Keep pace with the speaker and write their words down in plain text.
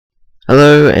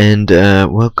Hello and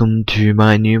welcome to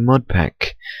my new mod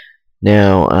pack.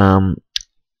 Now,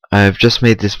 I've just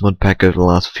made this mod pack over the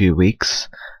last few weeks.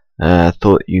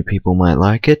 Thought you people might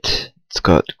like it. It's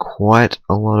got quite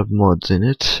a lot of mods in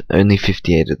it, only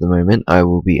 58 at the moment. I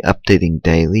will be updating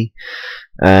daily.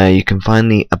 You can find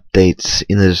the updates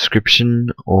in the description,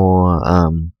 or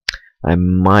I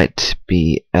might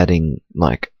be adding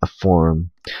like a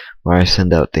forum where I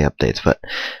send out the updates, but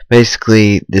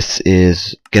basically this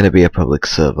is going to be a public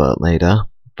server later,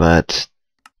 but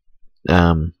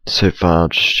so far I'll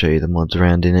just show you the mods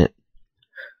around in it.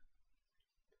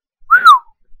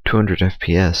 200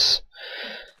 FPS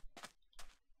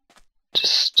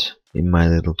just in my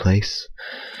little place.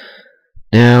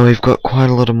 Now we've got quite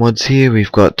a lot of mods here.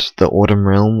 We've got the Autumn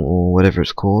Realm, or whatever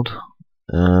it's called.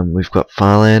 We've got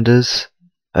Firelanders.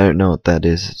 I don't know what that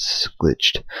is, it's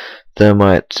glitched.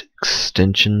 Thermite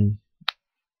extension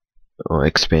or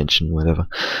expansion, whatever.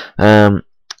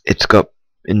 It's got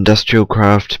industrial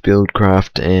craft, build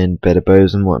craft, and better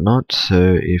bows and whatnot.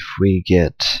 So if we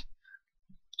get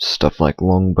stuff like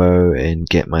longbow and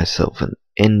get myself an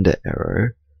ender arrow,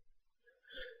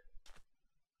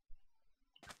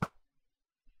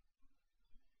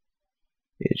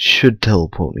 it should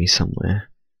teleport me somewhere.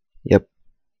 Yep.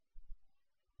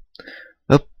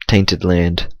 Oh, tainted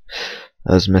land.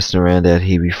 I was messing around out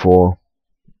here before.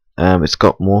 It's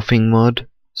got morphing mod,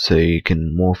 so you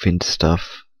can morph into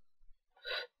stuff.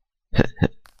 I'm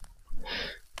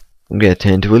gonna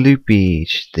turn into a loopy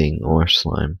thing or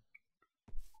slime.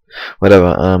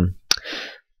 Whatever.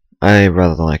 I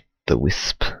rather like the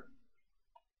wisp.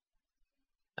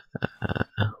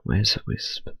 Where's the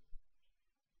wisp?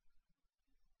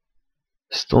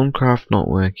 Stormcraft not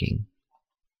working.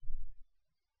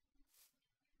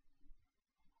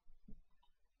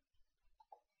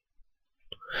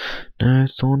 No,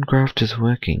 Thorncraft is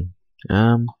working.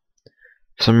 For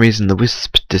some reason the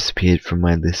wisp disappeared from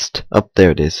my list. Oh,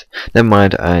 there it is. Never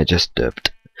mind, I just derped.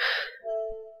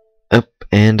 Up,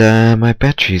 and my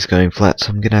battery's going flat, so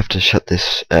I'm gonna have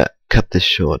to cut this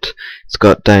short. It's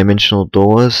got dimensional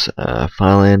doors,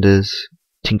 Firelanders,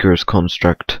 Tinkerer's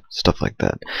Construct, stuff like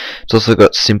that. It's also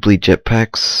got simply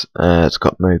jetpacks. It's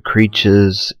got no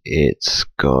creatures. It's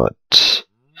got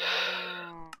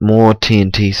more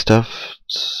TNT stuff.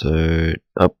 So,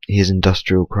 here's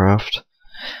industrial craft.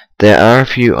 There are a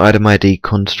few item ID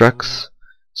constructs,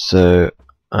 so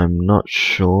I'm not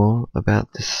sure about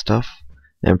this stuff.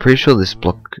 I'm pretty sure this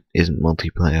block isn't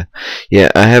multiplayer. Yeah,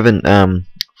 I haven't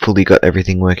fully got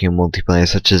everything working on multiplayer,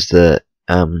 such as the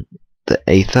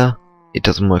Aether. It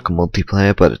doesn't work on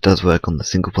multiplayer, but it does work on the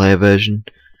single player version.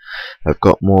 I've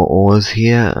got more ores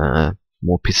here,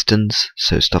 more pistons,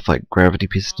 so stuff like gravity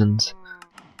pistons.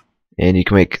 And you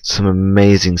can make some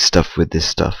amazing stuff with this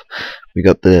stuff. We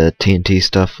got the TNT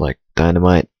stuff like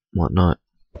dynamite, whatnot.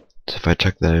 So if I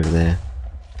chuck that over there,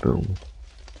 boom.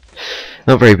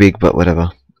 Not very big, but whatever.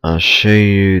 I'll show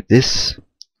you this.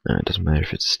 No, it doesn't matter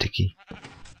if it's sticky.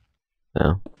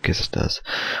 Oh, guess it does.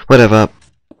 Whatever.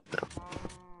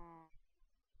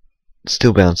 It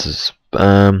still bounces.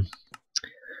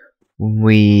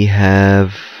 We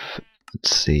have,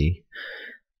 let's see,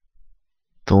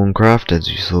 Thorncraft, as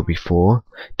you saw before,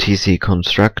 TC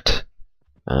Construct,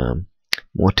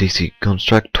 more TC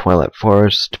Construct, Twilight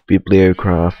Forest,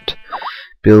 Bibliocraft,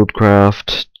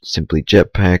 Buildcraft, simply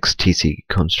jetpacks, TC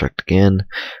Construct again.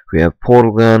 We have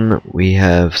Portal Gun, we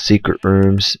have Secret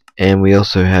Rooms, and we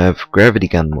also have Gravity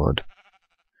Gun mod.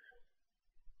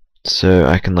 So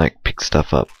I can like pick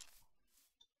stuff up.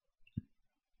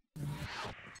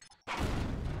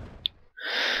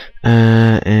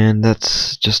 And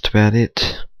that's just about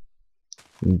it.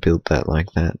 Build that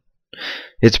like that.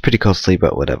 It's pretty costly,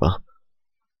 but whatever.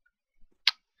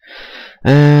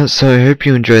 So I hope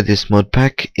you enjoyed this mod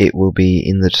pack. It will be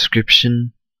in the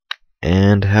description,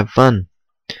 and have fun.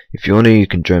 If you want to, you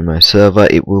can join my server.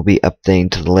 It will be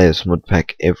updating to the latest mod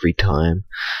pack every time,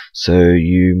 so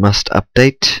you must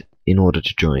update in order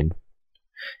to join.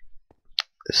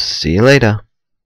 See you later.